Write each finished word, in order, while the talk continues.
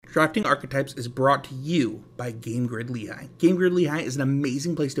Drafting Archetypes is brought to you by Game Grid Lehigh. Game Grid Lehigh is an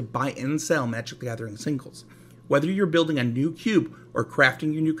amazing place to buy and sell Magic the Gathering singles. Whether you're building a new cube or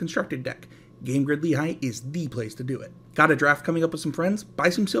crafting your new constructed deck, Game Grid Lehigh is the place to do it. Got a draft coming up with some friends? Buy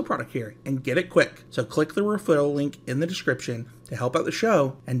some seal product here and get it quick. So click the referral link in the description to help out the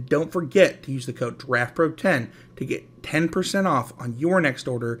show, and don't forget to use the code DRAFTPRO10 to get 10% off on your next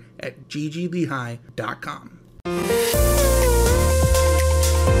order at gglehigh.com.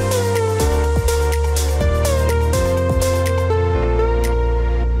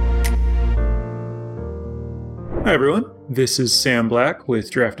 Hi everyone, this is Sam Black with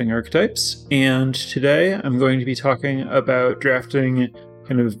Drafting Archetypes, and today I'm going to be talking about drafting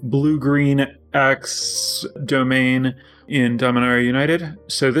kind of blue-green X domain in Dominaria United.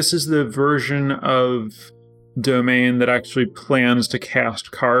 So this is the version of domain that actually plans to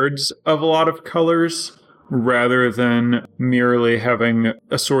cast cards of a lot of colors, rather than merely having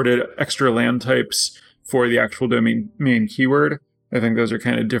assorted extra land types for the actual domain main keyword. I think those are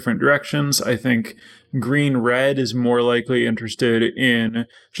kind of different directions. I think green-red is more likely interested in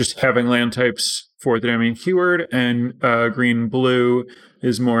just having land types for the domain keyword, and green-blue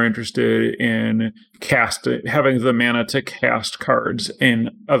is more interested in having the mana to cast cards in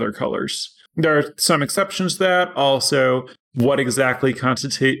other colors. There are some exceptions to that. Also, what exactly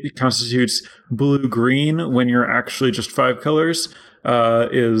constitutes blue-green when you're actually just 5 colors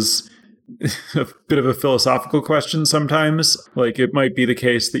is a bit of a philosophical question sometimes. Like, it might be the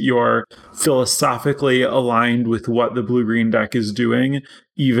case that you are philosophically aligned with what the blue-green deck is doing,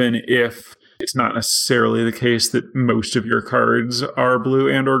 even if it's not necessarily the case that most of your cards are blue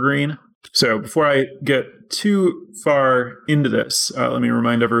and or green. So before I get too far into this, let me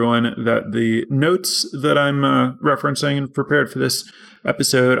remind everyone that the notes that I'm referencing and prepared for this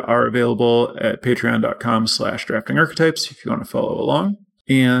episode are available at patreon.com/draftingarchetypes if you want to follow along.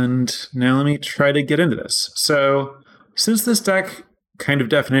 And now let me try to get into this. So since this deck kind of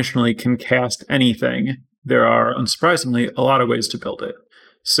definitionally can cast anything, there are, unsurprisingly, a lot of ways to build it.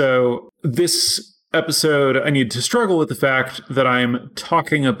 So this episode, I need to struggle with the fact that I'm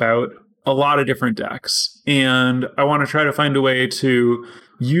talking about a lot of different decks. And I want to try to find a way to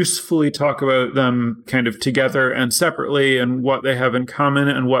usefully talk about them kind of together and separately, and what they have in common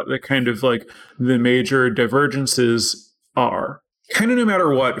and what the kind of like the major divergences are. Kind of no matter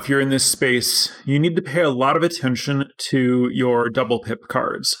what, if you're in this space, you need to pay a lot of attention to your double pip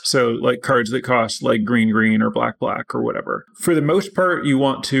cards. So like cards that cost like green or black or whatever. For the most part, you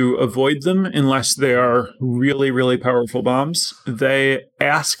want to avoid them unless they are really, really powerful bombs. They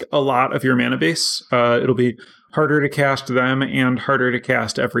ask a lot of your mana base. It'll be harder to cast them and harder to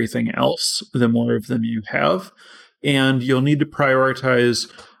cast everything else the more of them you have. And you'll need to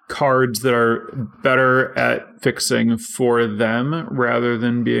prioritize cards that are better at fixing for them rather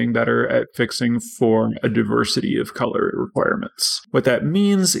than being better at fixing for a diversity of color requirements. What that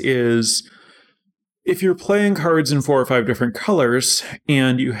means is if you're playing cards in 4 or 5 different colors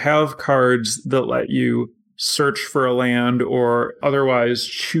and you have cards that let you search for a land or otherwise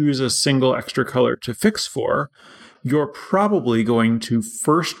choose a single extra color to fix for, you're probably going to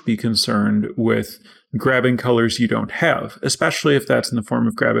first be concerned with grabbing colors you don't have, especially if that's in the form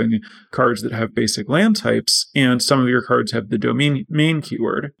of grabbing cards that have basic land types, and some of your cards have the domain main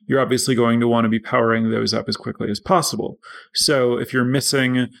keyword. You're obviously going to want to be powering those up as quickly as possible. So if you're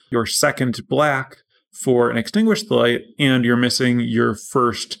missing your second black for an Extinguish the Light, and you're missing your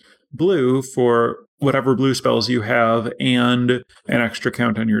first blue for whatever blue spells you have and an extra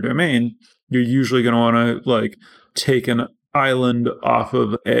count on your domain, you're usually going to want to like take an island off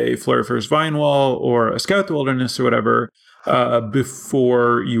of a Floriferous Vine Wall or a Scout the Wilderness or whatever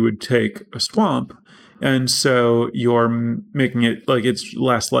before you would take a swamp. And so you're making it like it's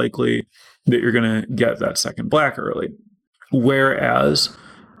less likely that you're going to get that second black early. Whereas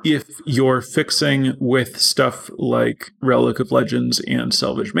if you're fixing with stuff like Relic of Legends and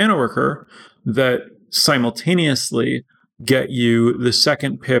Salvage Mana Worker that simultaneously get you the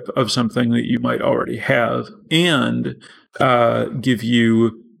second pip of something that you might already have and give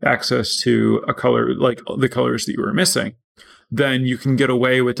you access to a color like the colors that you were missing, then you can get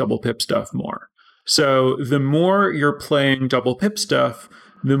away with double pip stuff more. So the more you're playing double pip stuff,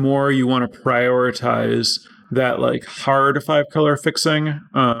 the more you want to prioritize that like hard 5-color fixing,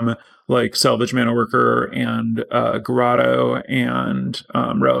 like Salvage Mana Worker and Grotto and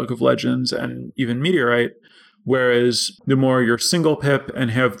Relic of Legends and even Meteorite. Whereas the more you're single pip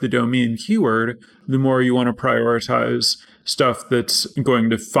and have the domain keyword, the more you want to prioritize stuff that's going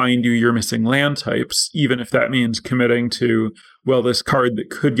to find you your missing land types, even if that means committing to, well, this card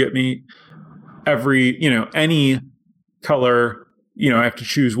that could get me any color I have to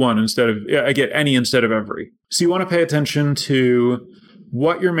choose one I get any instead of every. So you want to pay attention to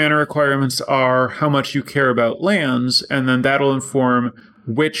what your mana requirements are, how much you care about lands, and then that'll inform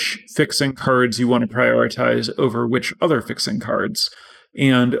which fixing cards you want to prioritize over which other fixing cards.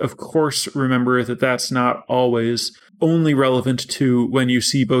 And of course, remember that that's not always only relevant to when you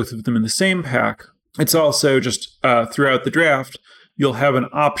see both of them in the same pack. It's also just throughout the draft, you'll have an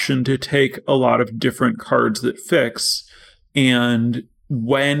option to take a lot of different cards that fix, and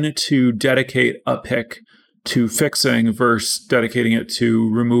when to dedicate a pick to fixing versus dedicating it to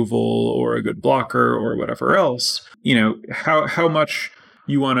removal or a good blocker or whatever else. How much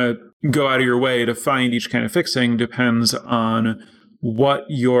you want to go out of your way to find each kind of fixing depends on what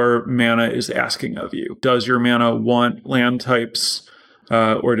your mana is asking of you. Does your mana want land types,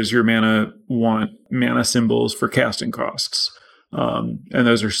 or does your mana want mana symbols for casting costs? And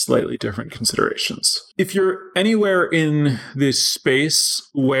those are slightly different considerations. If you're anywhere in this space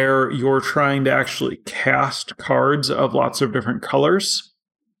where you're trying to actually cast cards of lots of different colors,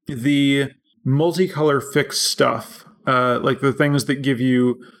 the multicolor fix stuff, like the things that give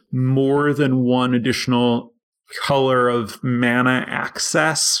you more than one additional color of mana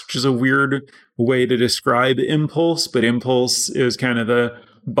access, which is a weird way to describe Impulse, but Impulse is kind of the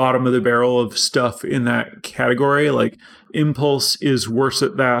bottom of the barrel of stuff in that category. Like Impulse is worse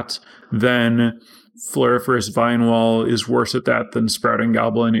at that than Floriferous Vinewall, is worse at that than Sprouting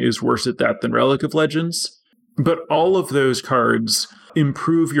Goblin, is worse at that than Relic of Legends. But all of those cards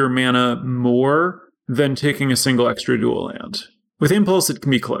improve your mana more than taking a single extra dual land. With Impulse, it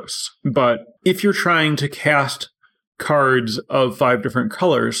can be close. But if you're trying to cast cards of 5 different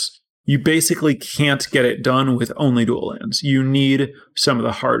colors, you basically can't get it done with only dual lands. You need some of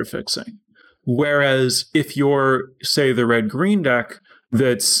the hard fixing. Whereas if you're, say, the red-green deck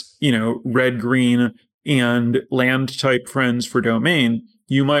that's, red-green and land type friends for domain,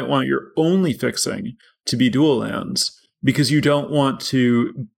 you might want your only fixing to be dual lands because you don't want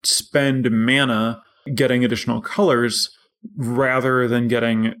to spend mana getting additional colors rather than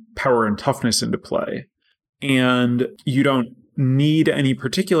getting power and toughness into play. And you don't need any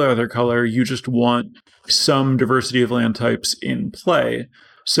particular other color, you just want some diversity of land types in play.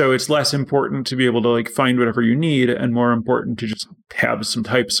 So it's less important to be able to find whatever you need and more important to just have some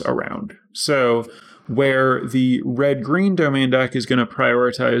types around. So where the red-green domain deck is going to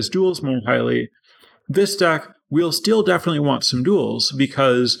prioritize duels more highly, this deck will still definitely want some duels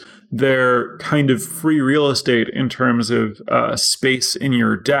because they're kind of free real estate in terms of space in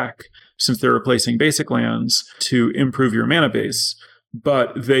your deck, since they're replacing basic lands to improve your mana base.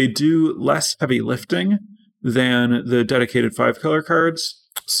 But they do less heavy lifting than the dedicated 5-color cards.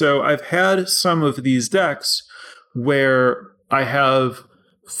 So I've had some of these decks where I have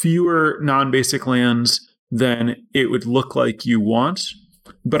fewer non-basic lands than it would look like you want,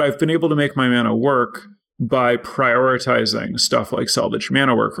 but I've been able to make my mana work by prioritizing stuff like Salvage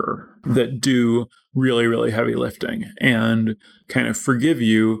Mana Worker that do really, really heavy lifting and kind of forgive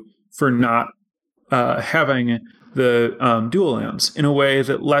you for not having the dual lands in a way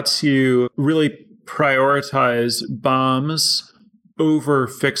that lets you really prioritize bombs over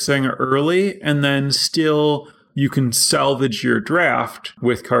fixing early, and then still you can salvage your draft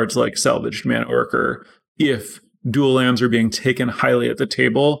with cards like Salvaged Mana Worker if dual lands are being taken highly at the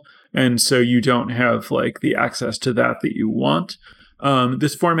table, and so you don't have the access to that you want.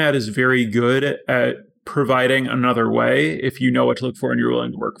 This format is very good at providing another way if you know what to look for and you're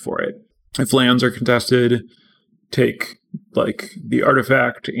willing to work for it. If lands are contested, take the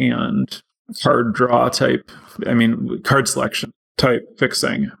artifact and card draw type, card selection type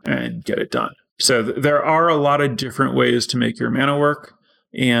fixing and get it done. So there are a lot of different ways to make your mana work,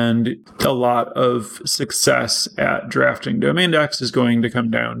 and a lot of success at drafting domain decks is going to come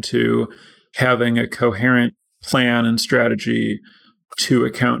down to having a coherent plan and strategy to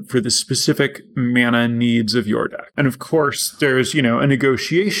account for the specific mana needs of your deck. And of course, there's, a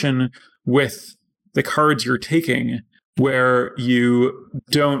negotiation with the cards you're taking where you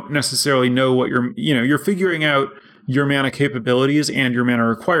don't necessarily know what you're figuring out your mana capabilities and your mana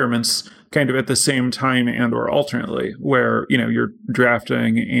requirements kind of at the same time and or alternately, where, you're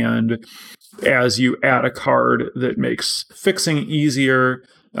drafting, and as you add a card that makes fixing easier,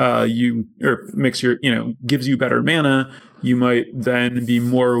 gives you better mana, you might then be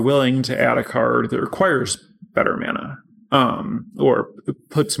more willing to add a card that requires better mana, or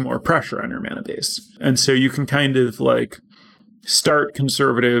puts more pressure on your mana base. And so you can kind of start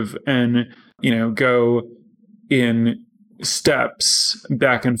conservative and, go in steps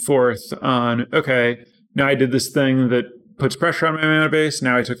back and forth on, okay, now I did this thing that puts pressure on my mana base.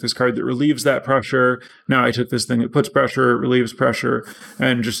 Now I took this card that relieves that pressure. Now I took this thing that puts pressure, relieves pressure,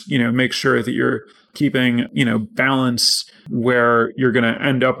 and just, make sure that you're keeping, balance where you're going to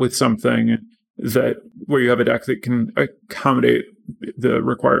end up with something where you have a deck that can accommodate the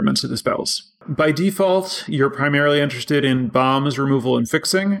requirements of the spells. By default, you're primarily interested in bombs, removal, and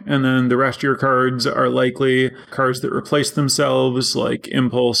fixing, and then the rest of your cards are likely cards that replace themselves, like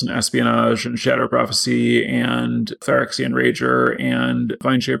Impulse and Espionage and Shadow Prophecy and Phyrexian Rager and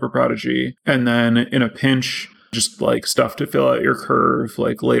Vineshaper Prodigy. And then in a pinch, just like stuff to fill out your curve.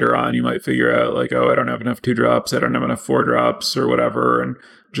 Like later on, you might figure out like, I don't have enough 2-drops, I don't have enough 4-drops or whatever, and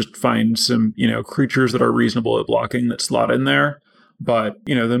just find some, creatures that are reasonable at blocking that slot in there. But,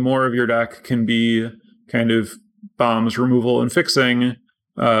 the more of your deck can be kind of bombs, removal, and fixing,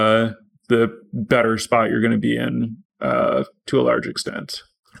 the better spot you're going to be in to a large extent.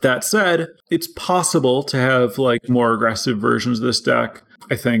 That said, it's possible to have like more aggressive versions of this deck.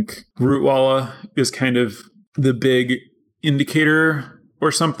 I think Rootwalla is kind of the big indicator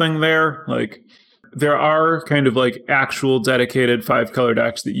or something there. Like there are kind of like actual dedicated 5-color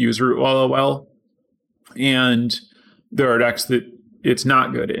decks that use Rootwalla well. And there are decks that it's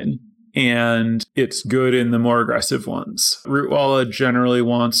not good in, and it's good in the more aggressive ones. Rootwalla generally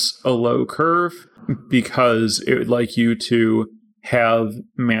wants a low curve because it would like you to have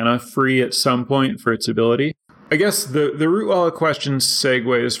mana free at some point for its ability. I guess the Rootwalla question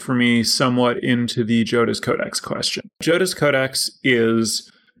segues for me somewhat into the Jodas Codex question. Jodas Codex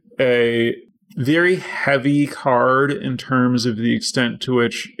is a very heavy card in terms of the extent to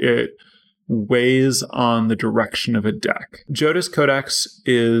which it weighs on the direction of a deck. Jodas Codex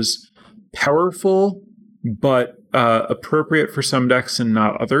is powerful, but appropriate for some decks and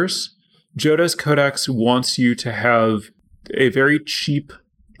not others. Jodas Codex wants you to have a very cheap,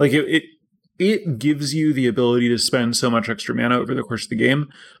 like it gives you the ability to spend so much extra mana over the course of the game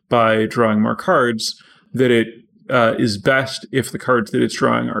by drawing more cards that it is best if the cards that it's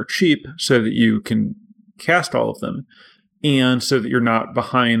drawing are cheap so that you can cast all of them, and so that you're not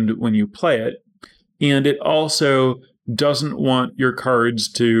behind when you play it. And it also doesn't want your cards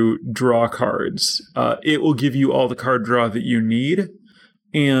to draw cards. It will give you all the card draw that you need.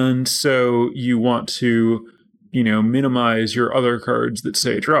 And so you want to, minimize your other cards that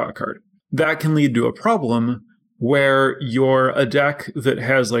say draw a card. That can lead to a problem where you're a deck that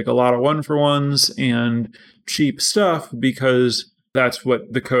has like a lot of 1-for-1s and cheap stuff because that's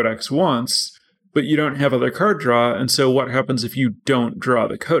what the Codex wants, but you don't have other card draw. And so what happens if you don't draw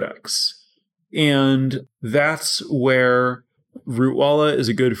the Codex? And that's where Rootwalla is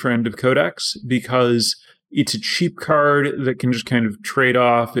a good friend of Codex, because it's a cheap card that can just kind of trade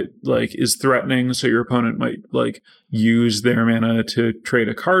off. It like is threatening, so your opponent might like use their mana to trade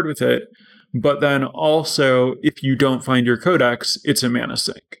a card with it. But then also, if you don't find your Codex, it's a mana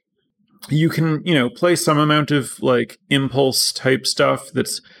sink. You can, play some amount of like impulse type stuff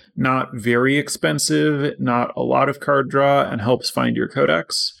that's not very expensive, not a lot of card draw, and helps find your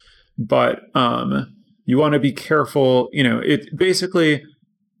Codex. But you want to be careful. It basically,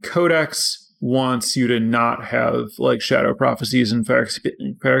 Codex wants you to not have like Shadow Prophecies and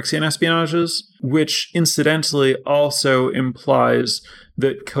Phyrexian Espionages, which incidentally also implies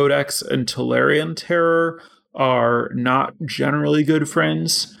that Codex and Tolarian Terror are not generally good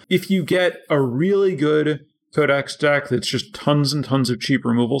friends. If you get a really good Codex deck that's just tons and tons of cheap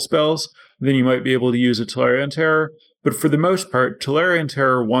removal spells, then you might be able to use a Tolarian Terror. But for the most part, Tolarian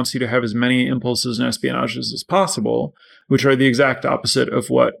Terror wants you to have as many impulses and espionages as possible, which are the exact opposite of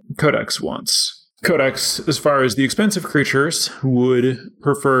what Codex wants. Codex, as far as the expensive creatures, would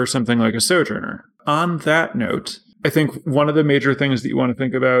prefer something like a Sojourner. On that note, I think one of the major things that you want to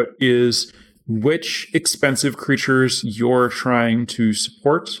think about is which expensive creatures you're trying to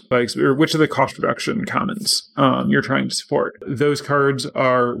support, or which of the cost reduction commons you're trying to support. Those cards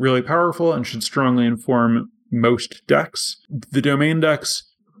are really powerful and should strongly inform most decks. The domain decks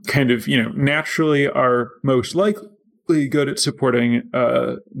kind of, naturally are most likely good at supporting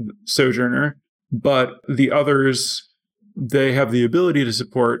Sojourner, but the others, they have the ability to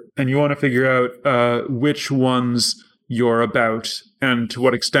support, and you want to figure out which ones you're about and to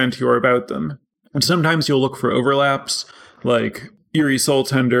what extent you're about them. And sometimes you'll look for overlaps, like Eerie Soul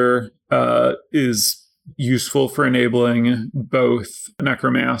Tender is useful for enabling both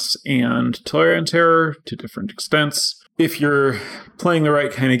Necromass and Tolarian Terror to different extents. If you're playing the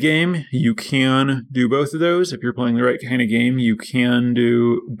right kind of game, you can do both of those. If you're playing the right kind of game, you can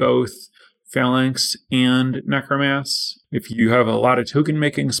do both Phalanx and Necromass. If you have a lot of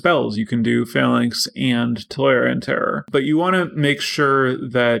token-making spells, you can do Phalanx and Tolarian Terror. But you want to make sure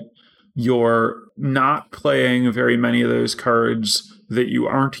that you're not playing very many of those cards that you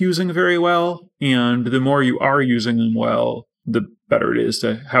aren't using very well. And the more you are using them well, the better it is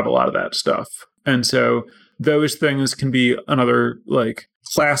to have a lot of that stuff. And so those things can be another like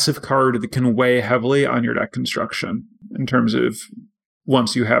class of card that can weigh heavily on your deck construction in terms of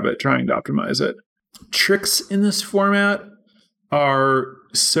once you have it, trying to optimize it. Tricks in this format are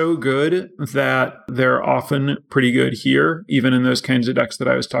so good that they're often pretty good here, even in those kinds of decks that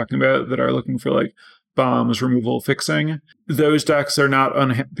I was talking about that are looking for like bombs, removal, fixing. Those decks are not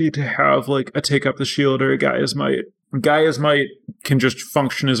unhappy to have like a Take Up the Shield or a Gaia's Might. Gaia's Might can just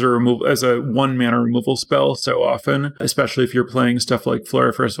function as a 1 mana removal spell so often, especially if you're playing stuff like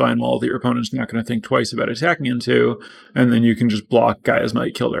Floriferous Vine Wall that your opponent's not going to think twice about attacking into, and then you can just block Gaia's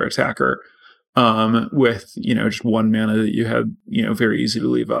Might, kill their attacker. With, just 1 mana that you have, very easy to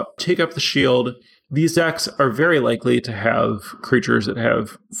leave up. Take Up the Shield. These decks are very likely to have creatures that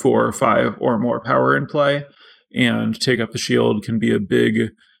have 4 or 5 or more power in play, and Take Up the Shield can be a big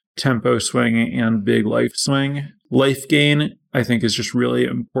tempo swing and big life swing. Life gain, I think, is just really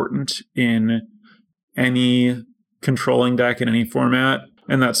important in any controlling deck in any format,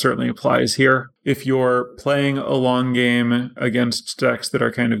 and that certainly applies here. If you're playing a long game against decks that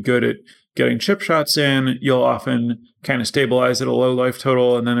are kind of good at getting chip shots in, you'll often kind of stabilize at a low life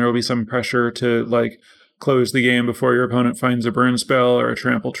total, and then there will be some pressure to like close the game before your opponent finds a burn spell or a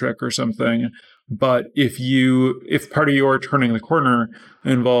trample trick or something. But if part of your turning the corner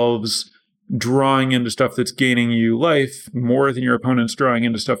involves drawing into stuff that's gaining you life more than your opponent's drawing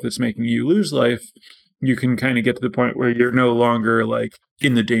into stuff that's making you lose life, you can kind of get to the point where you're no longer like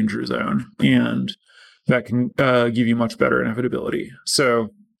in the danger zone, and that can give you much better inevitability. So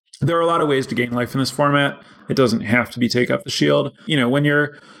there are a lot of ways to gain life in this format. It doesn't have to be Take Up the Shield. When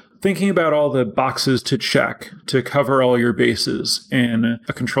you're thinking about all the boxes to check to cover all your bases in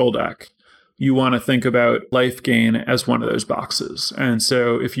a control deck, you want to think about life gain as one of those boxes. And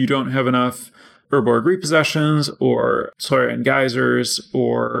so if you don't have enough Urborg Repossessions or Solarian Geysers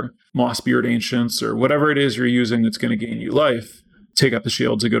or Mossbeard Ancients or whatever it is you're using that's going to gain you life, Take Up the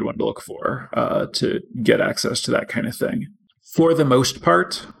Shield's a good one to look for to get access to that kind of thing. For the most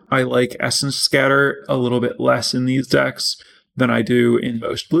part, I like Essence Scatter a little bit less in these decks than I do in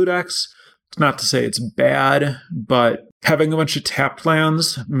most blue decks. It's not to say it's bad, but having a bunch of tapped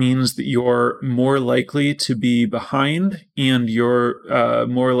lands means that you're more likely to be behind, and you're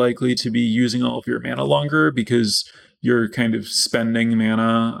more likely to be using all of your mana longer because you're kind of spending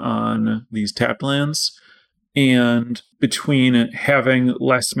mana on these tapped lands. And between having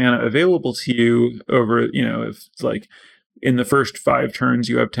less mana available to you over, if like in the first 5 turns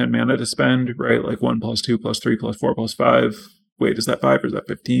you have 10 mana to spend, right? Like 1 + 2 + 3 + 4 + 5. Wait, is that 5 or is that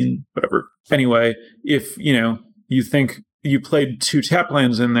 15? Whatever. Anyway, if, you think you played 2 tap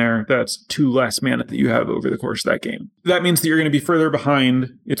lands in there, that's 2 less mana that you have over the course of that game. That means that you're going to be further behind.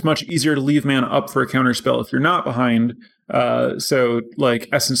 It's much easier to leave mana up for a counterspell if you're not behind. So like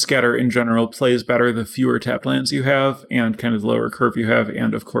Essence Scatter in general plays better the fewer tap lands you have and kind of the lower curve you have,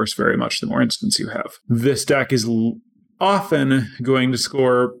 and of course very much the more instants you have. This deck is often going to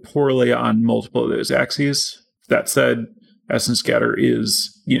score poorly on multiple of those axes. That said, Essence Scatter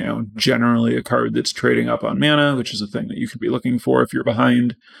is, generally a card that's trading up on mana, which is a thing that you could be looking for if you're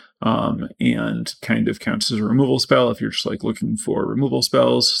behind, and kind of counts as a removal spell if you're just like looking for removal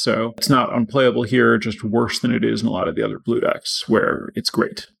spells. So it's not unplayable here, just worse than it is in a lot of the other blue decks where it's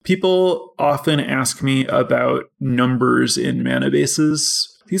great. People often ask me about numbers in mana bases.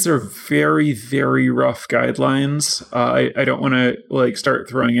 These are very, very rough guidelines. I don't want to start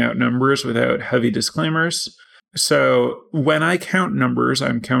throwing out numbers without heavy disclaimers. So when I count numbers,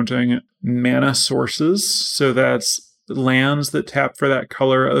 I'm counting mana sources. So that's lands that tap for that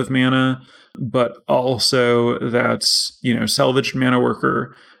color of mana, but also that's, Salvaged Mana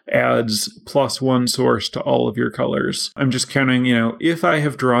Worker adds +1 source to all of your colors. I'm just counting, if I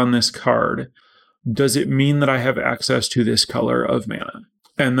have drawn this card, does it mean that I have access to this color of mana?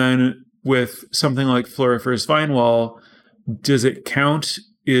 And then with something like Floriferous Vine Wall, does it count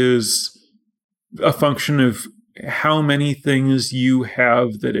is a function of how many things you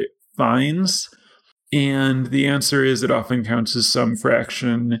have that it finds? And the answer is it often counts as some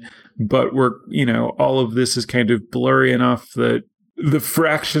fraction, but all of this is kind of blurry enough that the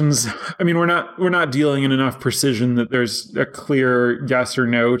fractions, we're not dealing in enough precision that there's a clear yes or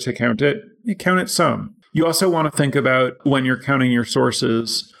no to count it. You count it some. You also want to think about when you're counting your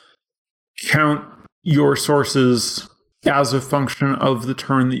sources, count your sources as a function of the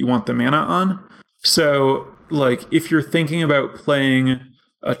turn that you want the mana on. So, if you're thinking about playing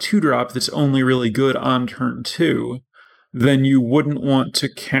a 2-drop that's only really good on turn 2, then you wouldn't want to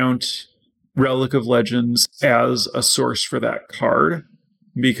count Relic of Legends as a source for that card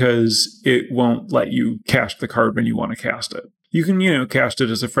because it won't let you cast the card when you want to cast it. You can, cast it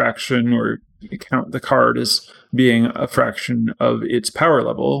as a fraction or count the card as being a fraction of its power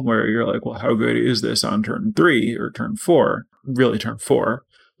level, where you're like, well, how good is this on turn 3 or turn 4? Really turn 4.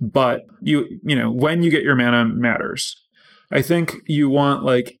 But when you get your mana matters. I think you want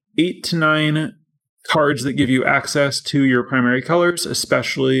like 8 to 9 cards that give you access to your primary colors,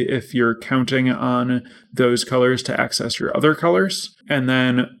 especially if you're counting on those colors to access your other colors. And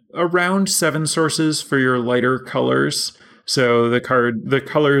then around 7 sources for your lighter colors. So the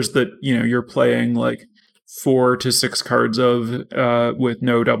colors that, you're playing like 4 to 6 cards of with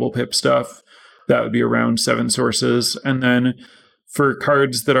no double pip stuff, that would be around 7 sources. And then for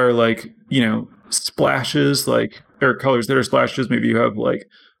cards that are like, splashes, or colors that are splashes, maybe you have like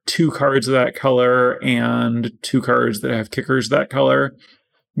 2 cards of that color and 2 cards that have kickers that color,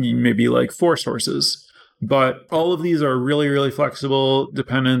 maybe like 4 sources. But all of these are really, really flexible,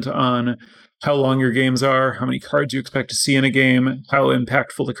 dependent on how long your games are, how many cards you expect to see in a game, how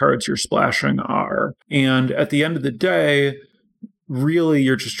impactful the cards you're splashing are. And at the end of the day, really,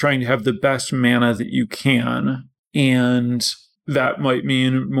 you're just trying to have the best mana that you can. And that might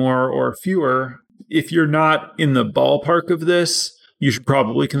mean more or fewer. If you're not in the ballpark of this, you should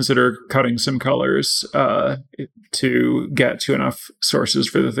probably consider cutting some colors to get to enough sources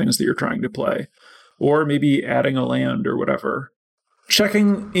for the things that you're trying to play. Or maybe adding a land or whatever.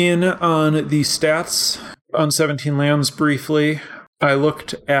 Checking in on the stats on 17 lands briefly, I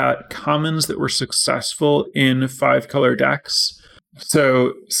looked at commons that were successful in 5-color decks.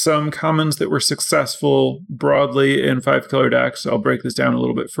 So some commons that were successful broadly in 5-color decks. I'll break this down a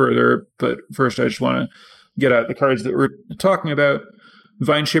little bit further, but first I just want to get at the cards that we're talking about.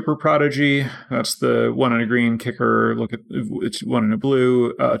 Vineshaper Prodigy, that's the 1 in a green kicker. It's 1 in a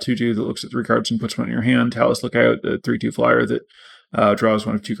blue, 2/2 that looks at 3 cards and puts 1 in your hand. Talus Lookout, the 3/2 flyer that draws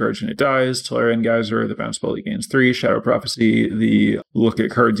 1 of 2 cards and it dies. Tolarian Geyser, the bounce spell that gains 3. Shadow Prophecy, the look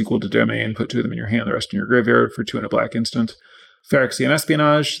at cards equal to domain, put 2 of them in your hand, the rest in your graveyard for 2 and a black instant. Phyrexian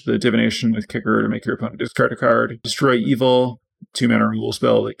Espionage, the divination with kicker to make your opponent discard a card. Destroy Evil, 2-mana removal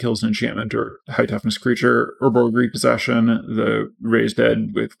spell that kills an enchantment or high toughness creature. Urborg Repossession, the raise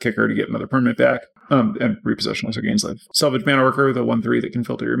dead with kicker to get another permanent back. And Repossession also gains life. Salvage Mana Worker, the 1/3 that can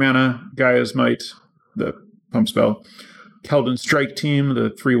filter your mana. Gaia's Might, the pump spell. Keldon Strike Team, the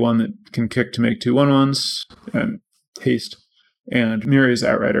 3/1 that can kick to make 2 1/1s and haste. And Miria's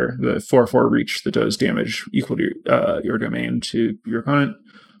Outrider, the 4/4 reach that does damage equal to your domain to your opponent.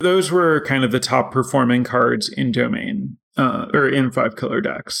 Those were kind of the top performing cards in domain, or in 5-color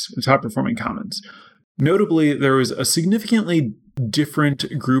decks, the top performing commons. Notably, there was a significantly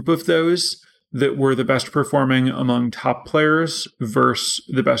different group of those that were the best performing among top players versus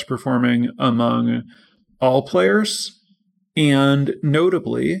the best performing among all players. And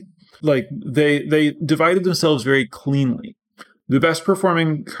notably, they divided themselves very cleanly. The best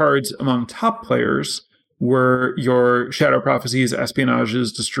performing cards among top players were your Shadow Prophecies,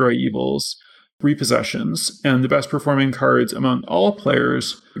 Espionages, Destroy Evils, Repossessions, and the best performing cards among all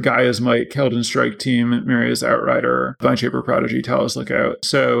players, Gaia's Might, Keldon Strike Team, Miria's Outrider, Vineshaper Prodigy, Talus Lookout.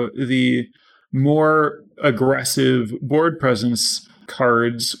 So the more aggressive board presence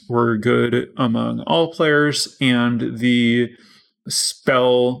cards were good among all players, and the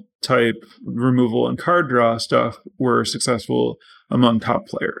spell type removal and card draw stuff were successful among top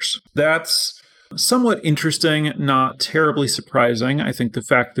players. That's somewhat interesting, not terribly surprising. I think the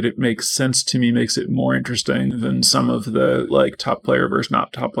fact that it makes sense to me makes it more interesting than some of the top player versus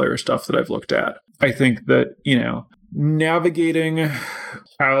not top player stuff that I've looked at. I think that, navigating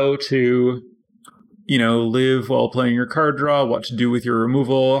how to live while playing your card draw, what to do with your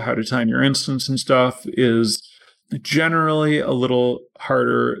removal, how to time your instance and stuff is generally a little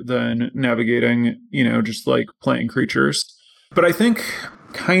harder than navigating, just playing creatures. But I think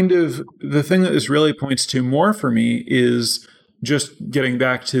kind of the thing that this really points to more for me is just getting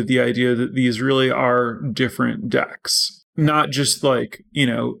back to the idea that these really are different decks. Not just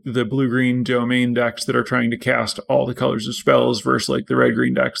the blue-green domain decks that are trying to cast all the colors of spells versus the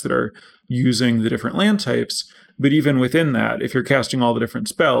red-green decks that are using the different land types. But even within that, if you're casting all the different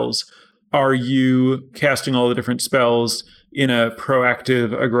spells, are you casting all the different spells in a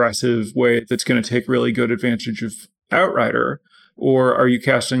proactive, aggressive way that's going to take really good advantage of Outrider? Or are you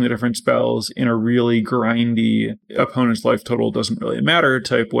casting the different spells in a really grindy, opponent's life total doesn't really matter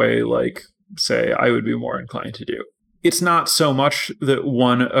type way, say, I would be more inclined to do? It's not so much that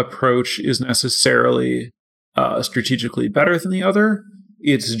one approach is necessarily strategically better than the other.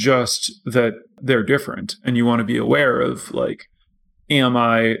 It's just that they're different. And you want to be aware of, am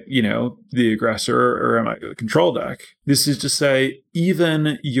I, the aggressor or am I the control deck? This is to say,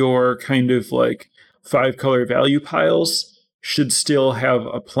 even your kind of like 5-color value piles should still have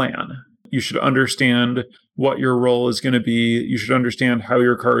a plan. You should understand what your role is going to be. You should understand how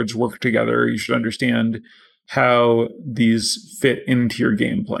your cards work together. You should understand how these fit into your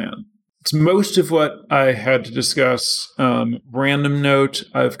game plan. It's most of what I had to discuss. Random note,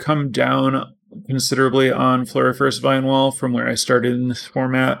 I've come down considerably on Floriferous Vine Wall from where I started in this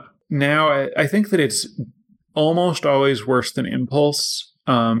format. Now, I think that it's almost always worse than Impulse.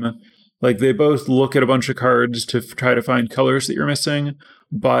 Like they both look at a bunch of cards to try to find colors that you're missing,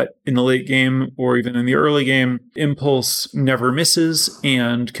 but in the late game or even in the early game, Impulse never misses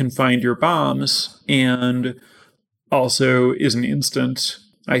and can find your bombs and also is an instant.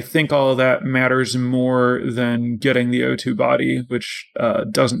 I think all of that matters more than getting the O2 body, which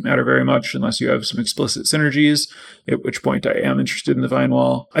doesn't matter very much unless you have some explicit synergies, at which point I am interested in the Vine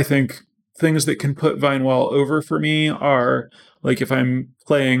Wall. I think things that can put Vine Wall over for me are, like if I'm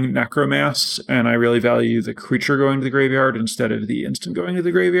playing Necromass and I really value the creature going to the graveyard instead of the instant going to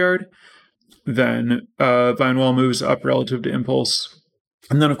the graveyard, then Vine Wall moves up relative to Impulse.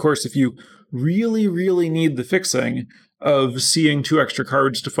 And then, of course, if you really, really need the fixing of seeing 2 extra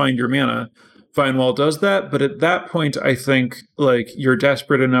cards to find your mana, Vine Wall does that. But at that point, I think like you're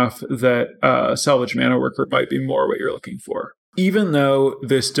desperate enough that Salvage Mana Worker might be more what you're looking for. Even though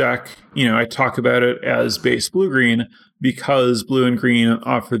this deck, I talk about it as base blue-green because blue and green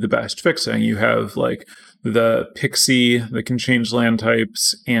offer the best fixing. You have like the Pixie that can change land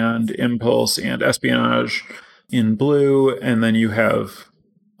types and Impulse and Espionage in blue, and then you have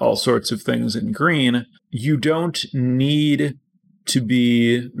all sorts of things in green. You don't need to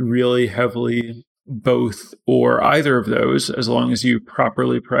be really heavily both or either of those as long as you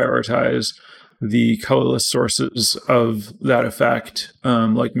properly prioritize the colorless sources of that effect,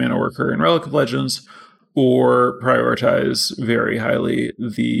 like Mana Worker and Relic of Legends, or prioritize very highly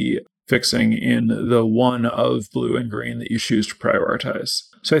the fixing in the one of blue and green that you choose to prioritize.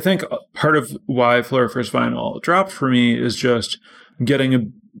 So I think part of why Floriferous Vine Wall dropped for me is just getting a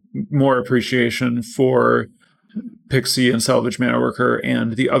more appreciation for Pixie and Salvage Mana Worker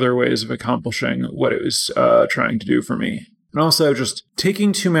and the other ways of accomplishing what it was trying to do for me. And also just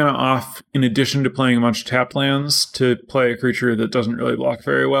taking 2 mana off in addition to playing a bunch of tapped lands to play a creature that doesn't really block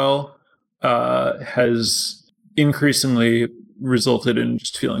very well has increasingly resulted in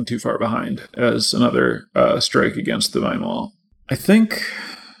just feeling too far behind as another strike against the Vine Wall. I think,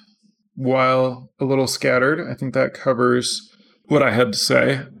 while a little scattered, I think that covers what I had to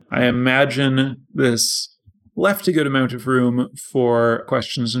say. I imagine this left a good amount of room for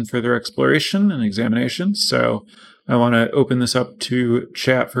questions and further exploration and examination. So I want to open this up to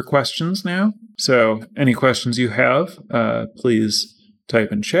chat for questions now. So any questions you have, please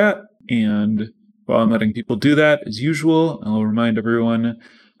type in chat. And while I'm letting people do that, as usual, I'll remind everyone,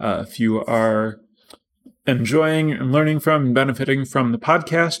 if you are enjoying and learning from and benefiting from the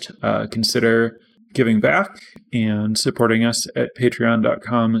podcast, consider giving back and supporting us at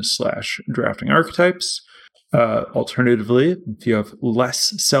patreon.com/draftingarchetypes. Alternatively, if you have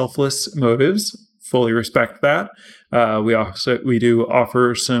less selfless motives, fully respect that. We do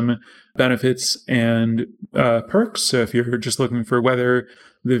offer some benefits and perks. So if you're just looking for whether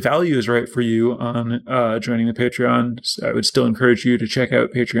the value is right for you on joining the Patreon, I would still encourage you to check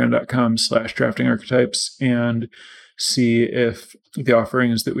out patreon.com/draftingarchetypes and see if the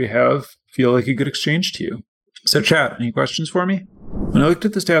offerings that we have feel like a good exchange to you. So chat, any questions for me? When I looked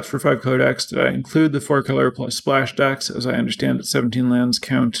at the stats for 5-color decks, did I include the 4-color plus splash decks? As I understand it, 17 lands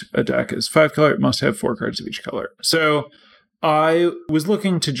count a deck as 5-color. It must have 4 cards of each color. So I was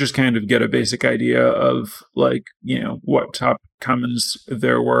looking to just kind of get a basic idea of what top commons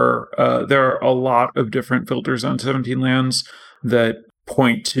there were. There are a lot of different filters on 17 lands that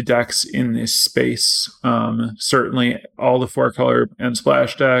point to decks in this space. Certainly all the 4-color and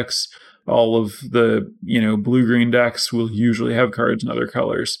splash decks, all of the, blue-green decks will usually have cards in other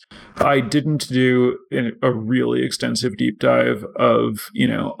colors. I didn't do a really extensive deep dive of,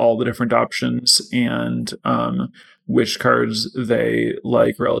 all the different options and which cards they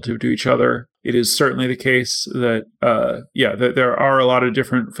like relative to each other. It is certainly the case that, that there are a lot of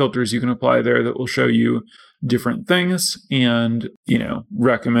different filters you can apply there that will show you different things, and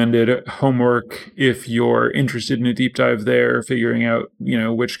recommended homework if you're interested in a deep dive there, figuring out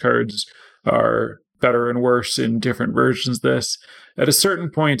which cards are better and worse in different versions of this. At a certain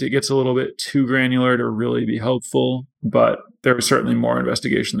point, it gets a little bit too granular to really be helpful, but there was certainly more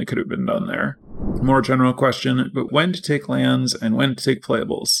investigation that could have been done there. More general question, but when to take lands and when to take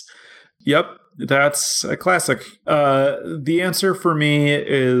playables? Yep, That's a classic. The answer for me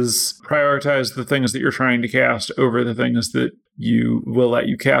is prioritize the things that you're trying to cast over the things that you will let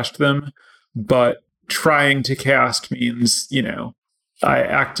you cast them. But trying to cast means,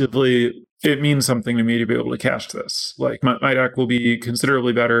 it means something to me to be able to cast this. Like my deck will be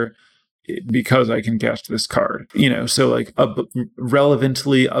considerably better because I can cast this card, so like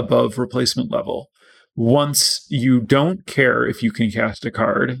relevantly above replacement level. Once you don't care if you can cast a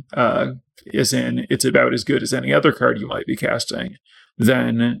card, as in it's about as good as any other card you might be casting,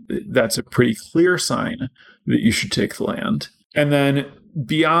 then that's a pretty clear sign that you should take the land. And then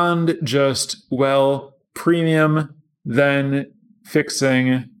beyond just, premium, then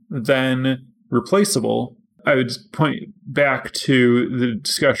fixing, then replaceable, I would point back to the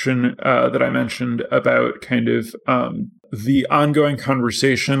discussion that I mentioned about kind of the ongoing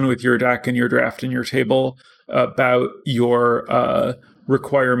conversation with your deck and your draft and your table about your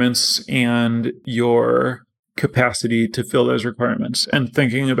requirements and your capacity to fill those requirements, and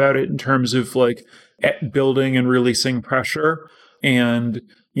thinking about it in terms of like building and releasing pressure. And,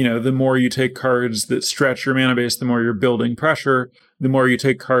 the more you take cards that stretch your mana base, the more you're building pressure. The more you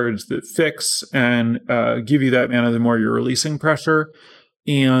take cards that fix and give you that mana, the more you're releasing pressure.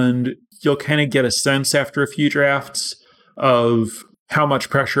 And you'll kind of get a sense after a few drafts of how much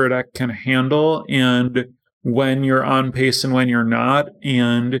pressure a deck can handle and when you're on pace and when you're not.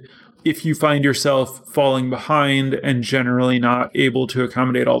 And if you find yourself falling behind and generally not able to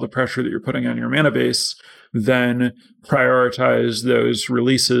accommodate all the pressure that you're putting on your mana base, then prioritize those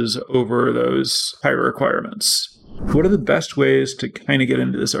releases over those higher requirements. What are the best ways to kind of get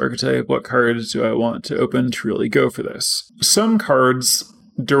into this archetype? What cards do I want to open to really go for this? Some cards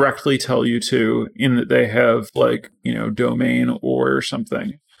directly tell you to, in that they have domain or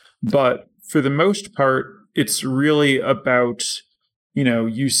something. But for the most part, it's really about,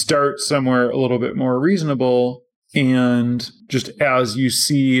 you start somewhere a little bit more reasonable, and just as you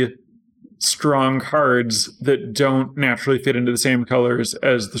see strong cards that don't naturally fit into the same colors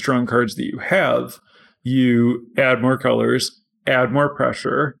as the strong cards that you have, you add more colors, add more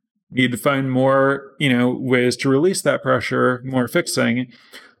pressure, need to find more, ways to release that pressure, more fixing.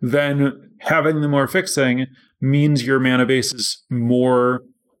 Then having the more fixing means your mana base is more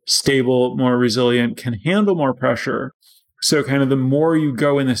stable, more resilient, can handle more pressure. So kind of the more you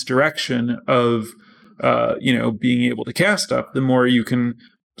go in this direction of, being able to cast stuff, the more you can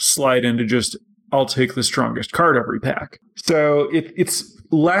slide into just, I'll take the strongest card every pack. So it's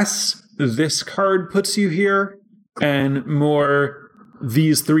less this card puts you here and more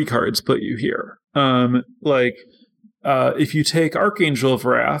these three cards put you here. If you take Archangel of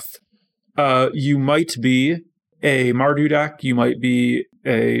Wrath, you might be a Mardu deck, you might be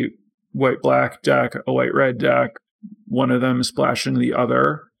a white-black deck, a white-red deck, one of them splashing the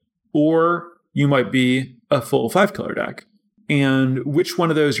other, or you might be a full 5-color deck. And which one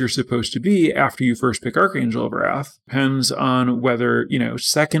of those you're supposed to be after you first pick Archangel of Wrath depends on whether,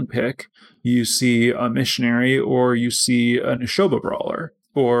 second pick, you see a Missionary or you see a Nishoba Brawler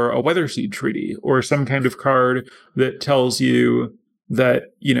or a Weatherseed Treaty or some kind of card that tells you that,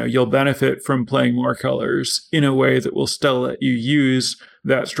 you'll benefit from playing more colors in a way that will still let you use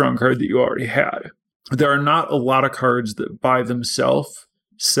that strong card that you already had. There are not a lot of cards that by themselves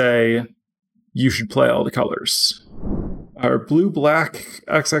say you should play all the colors. Are blue-black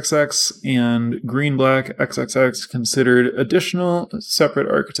XXX and green-black XXX considered additional separate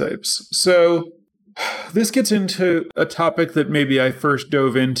archetypes? So this gets into a topic that maybe I first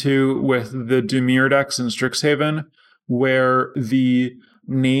dove into with the Dimir decks in Strixhaven, where the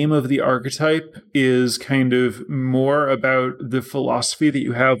name of the archetype is kind of more about the philosophy that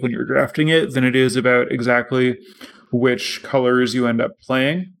you have when you're drafting it than it is about exactly which colors you end up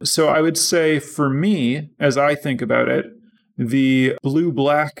playing. So I would say for me, as I think about it, the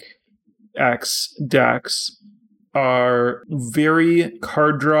blue-black X decks are very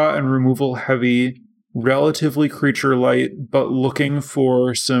card draw and removal heavy, relatively creature light, but looking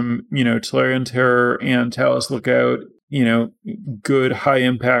for some, Tolarian Terror and Talus Lookout, good high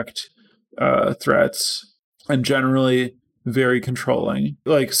impact threats, and generally very controlling.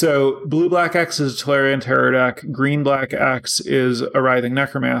 So blue-black X is a Tolarian Terror deck, green-black X is a Writhing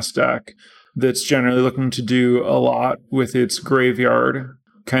Necromass deck that's generally looking to do a lot with its graveyard,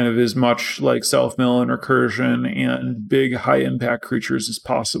 kind of as much like self-mill and recursion and big high-impact creatures as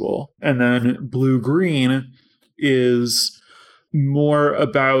possible. And then blue-green is more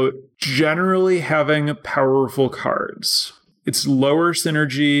about generally having powerful cards. It's lower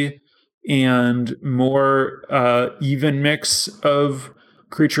synergy and more even mix of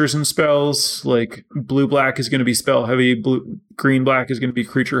creatures and spells. Like blue-black is going to be spell heavy, green-black is going to be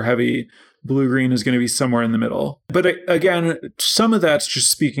creature heavy, blue-green is going to be somewhere in the middle. But again, some of that's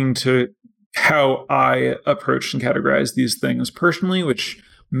just speaking to how I approach and categorize these things personally, which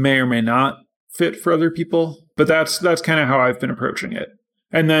may or may not fit for other people. But that's kind of how I've been approaching it.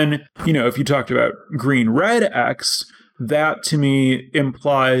 And then, if you talked about green-red X, that to me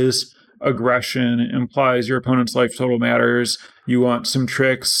implies aggression, implies your opponent's life total matters. You want some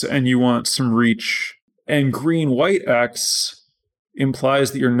tricks and you want some reach. And green-white X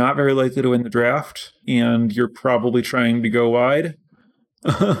implies that you're not very likely to win the draft and you're probably trying to go wide.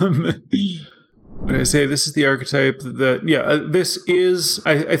 But I say this is the archetype that, this is,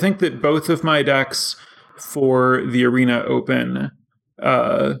 I think that both of my decks for the Arena Open,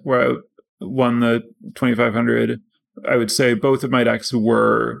 where I won the 2,500, I would say both of my decks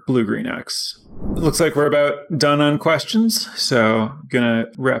were blue-green X. It looks like we're about done on questions, so I'm going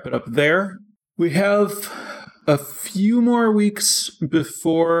to wrap it up there. We have a few more weeks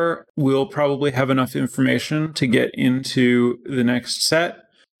before we'll probably have enough information to get into the next set.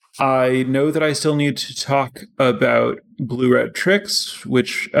 I know that I still need to talk about blue-red tricks,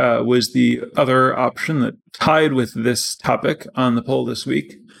 which was the other option that tied with this topic on the poll this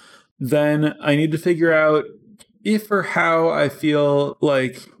week. Then I need to figure out if or how I feel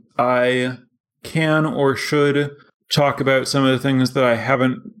like I can or should talk about some of the things that I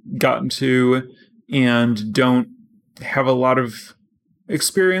haven't gotten to and don't have a lot of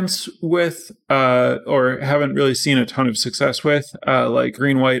experience with or haven't really seen a ton of success with, like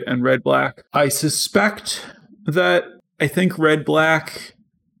green, white, and red, black. I suspect that I think red, black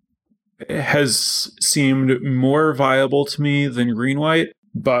has seemed more viable to me than green, white,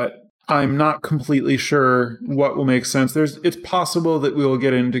 but I'm not completely sure what will make sense. It's possible that we will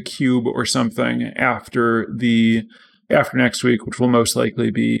get into cube or something after next week, which will most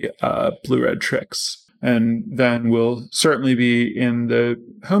likely be blue-red tricks. And then we'll certainly be in the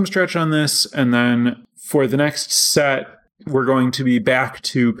home stretch on this. And then for the next set, we're going to be back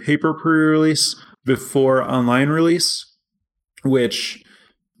to paper pre-release before online release, which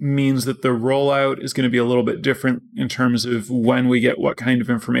means that the rollout is going to be a little bit different in terms of when we get what kind of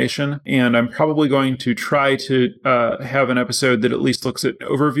information. And I'm probably going to try to have an episode that at least looks at an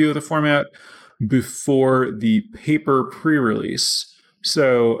overview of the format before the paper pre-release.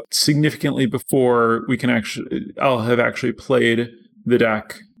 So significantly before I'll have actually played the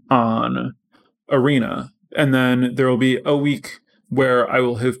deck on Arena. And then there will be a week where I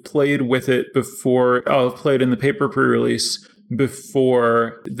will have played with it before I'll have played in the paper pre-release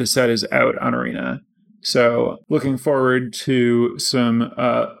before the set is out on Arena. So looking forward to some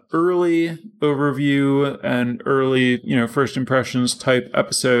early overview and early, first impressions type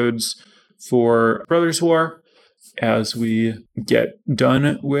episodes for Brothers War as we get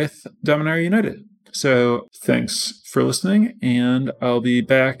done with Dominaria United. So thanks for listening, and I'll be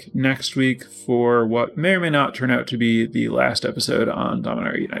back next week for what may or may not turn out to be the last episode on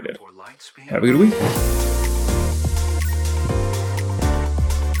Dominaria United. Have a good week.